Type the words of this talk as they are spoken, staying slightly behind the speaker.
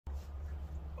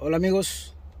Hola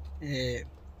amigos,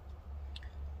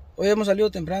 hoy hemos salido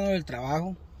temprano del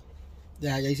trabajo,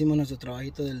 ya hicimos nuestro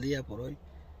trabajito del día por hoy.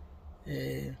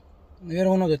 Me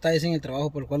dieron unos detalles en el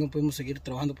trabajo por el cual no pudimos seguir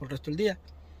trabajando por el resto del día,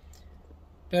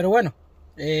 pero bueno,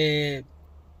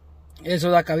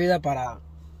 eso da cabida para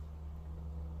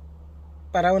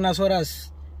unas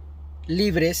horas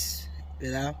libres,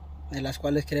 ¿verdad? En las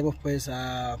cuales queremos pues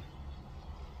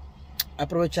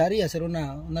aprovechar y hacer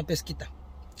una pesquita.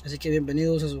 Así que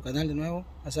bienvenidos a su canal de nuevo,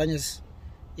 Hazañas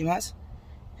y más.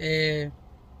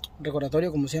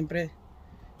 Recordatorio como siempre,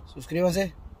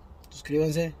 suscríbanse,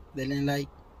 denle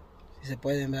like, si se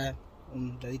pueden, ¿verdad?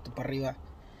 Un dedito para arriba,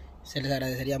 se les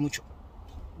agradecería mucho,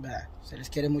 ¿verdad? Se les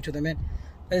quiere mucho también.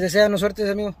 Les desean suerte,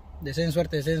 amigos, deseen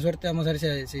suerte, vamos a ver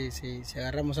si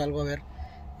agarramos algo, a ver,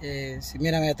 si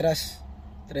miran ahí atrás,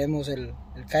 traemos el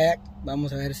kayak,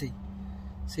 vamos a ver si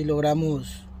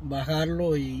logramos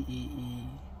bajarlo y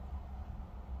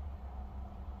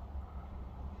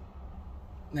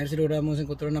a ver si logramos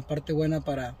encontrar una parte buena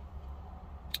para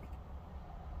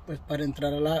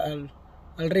entrar al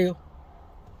río.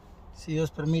 Si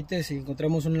Dios permite, si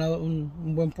encontramos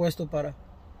un buen puesto para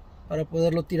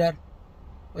poderlo tirar,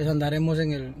 pues andaremos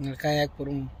en el kayak por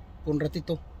un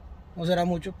ratito. No será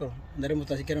mucho, pero andaremos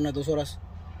tan siquiera unas 2 horas.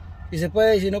 Si se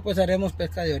puede, y si no, pues haremos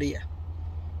pesca de orilla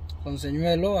con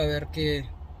señuelo, a ver qué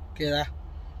da.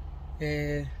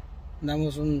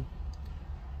 Estaremos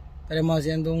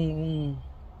haciendo un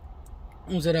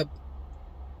setup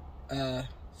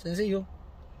sencillo,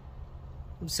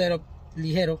 un setup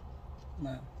ligero,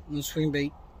 un swing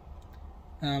bait,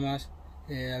 nada más.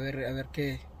 A ver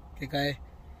qué cae.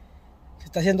 Se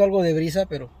está haciendo algo de brisa,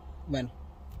 pero bueno,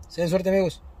 sean suerte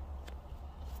amigos.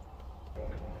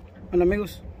 Bueno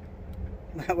amigos,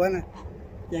 bueno,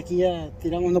 y aquí ya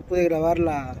tiramos, no pude grabar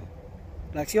la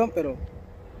acción, pero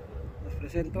les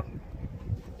presento.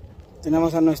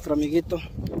 Tenemos a nuestro amiguito.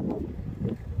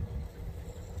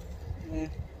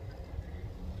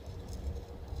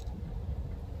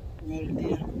 El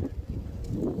día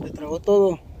se tragó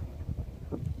todo,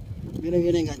 viene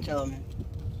bien enganchado, man.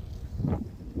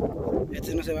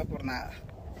 Este no se va por nada.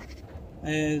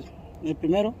 El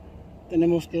primero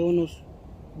tenemos que unos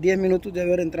 10 minutos de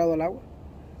haber entrado al agua.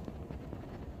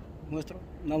 Muestro,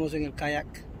 andamos en el kayak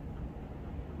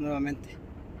nuevamente.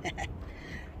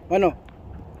 Bueno,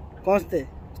 conste,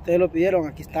 ustedes lo pidieron,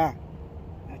 aquí está,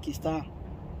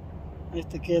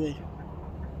 este quede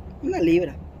una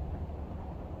libra,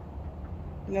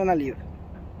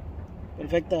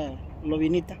 perfecta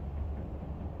lobinita,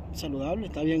 saludable,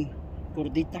 está bien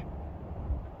gordita.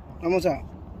 Vamos a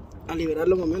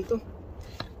liberarlo un momento.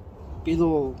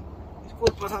 Pido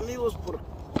disculpas amigos por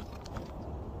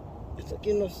esto,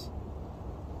 aquí no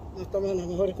estamos en las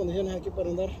mejores condiciones aquí para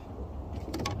andar,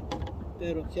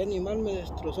 pero qué animal me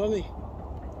destrozó a mí,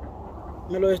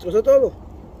 me lo destrozó todo.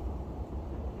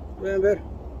 Pueden ver,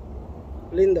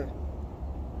 linda,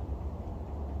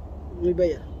 muy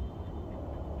bella.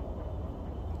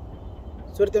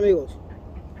 Suerte amigos.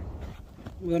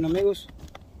 Bueno amigos,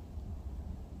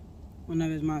 una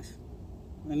vez más,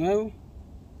 de nuevo,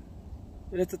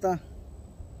 pero esta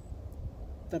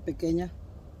está pequeña,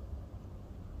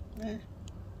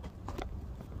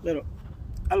 pero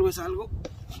algo es algo,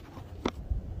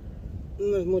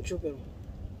 no es mucho, pero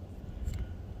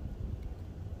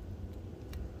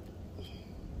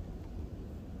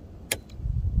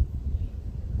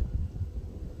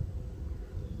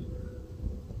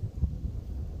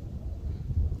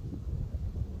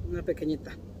una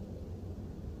pequeñita.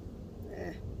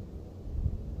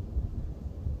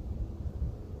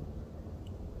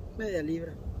 Media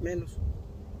libra, menos.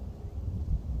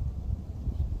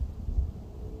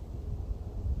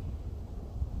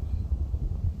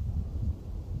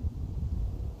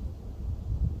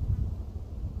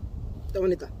 Está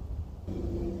bonita.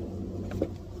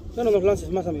 Son unos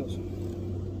lances más amigos,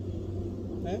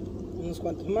 unos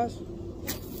cuantos más.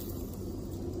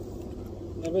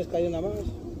 Tal vez cayó una más.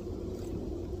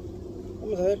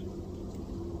 Vamos a ver.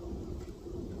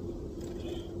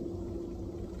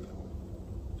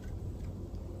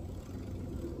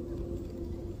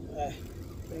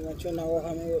 Me enganchó una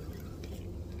hoja amigos.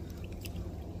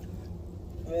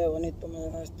 Vaya bonito me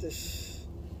dejaste.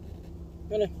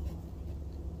 Miren.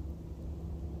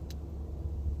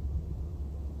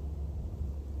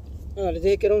 Les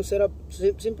dije que era un setup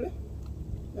simple,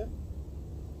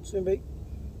 swing bait,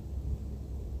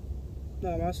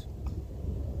 nada más,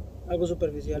 algo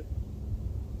superficial.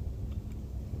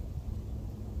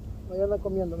 Ahí anda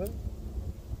comiendo, ¿ven?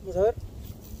 Vamos a ver.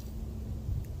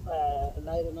 El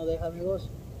aire no deja amigos,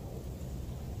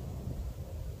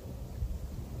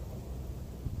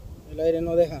 aire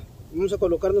no deja. Vamos a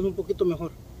colocarnos un poquito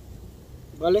mejor,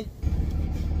 ¿vale?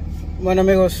 Bueno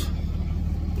amigos,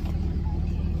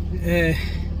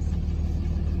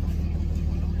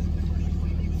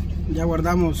 ya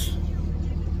guardamos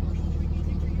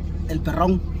el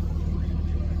perrón.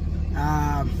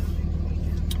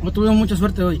 No tuvimos mucha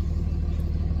suerte hoy.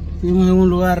 Estuvimos en un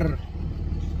lugar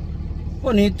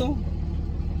bonito,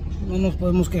 no nos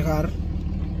podemos quejar.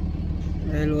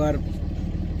 El lugar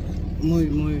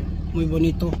muy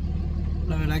bonito,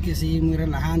 la verdad que sí, muy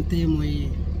relajante,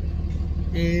 muy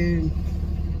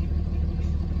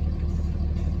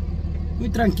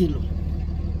tranquilo.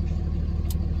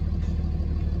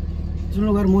 Es un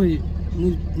lugar muy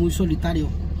solitario,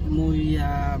 muy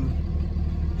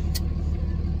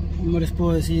 ¿cómo les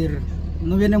puedo decir?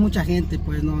 No viene mucha gente,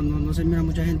 pues no se mira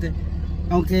mucha gente,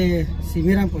 aunque si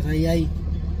miran, pues ahí hay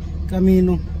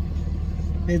camino,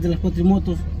 es de las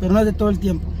cuatrimotos, pero no es de todo el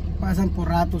tiempo, pasan por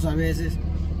ratos a veces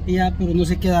y ya, pero no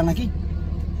se quedan aquí.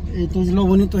 Entonces lo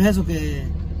bonito es eso, que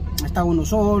está uno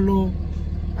solo,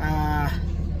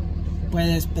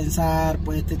 puedes pensar,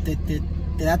 pues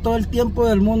te da todo el tiempo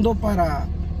del mundo para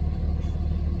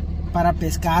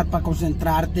pescar, para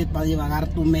concentrarte, para divagar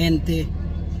tu mente,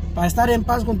 para estar en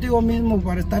paz contigo mismo,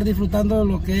 para estar disfrutando de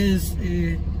lo que es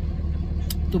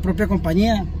tu propia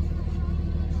compañía,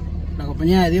 la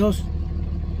compañía de Dios,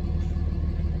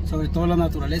 sobre todo la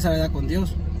naturaleza, ¿verdad? Con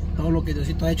Dios, todo lo que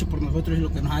Diosito ha hecho por nosotros y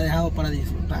lo que nos ha dejado para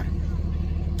disfrutar.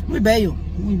 Muy bello,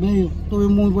 tuve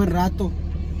un muy buen rato,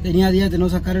 tenía días de no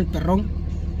sacar el perrón,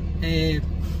 pero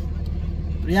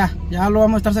ya lo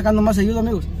vamos a estar sacando más seguido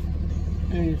amigos.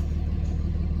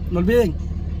 No olviden,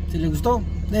 si les gustó,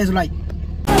 dejen su like.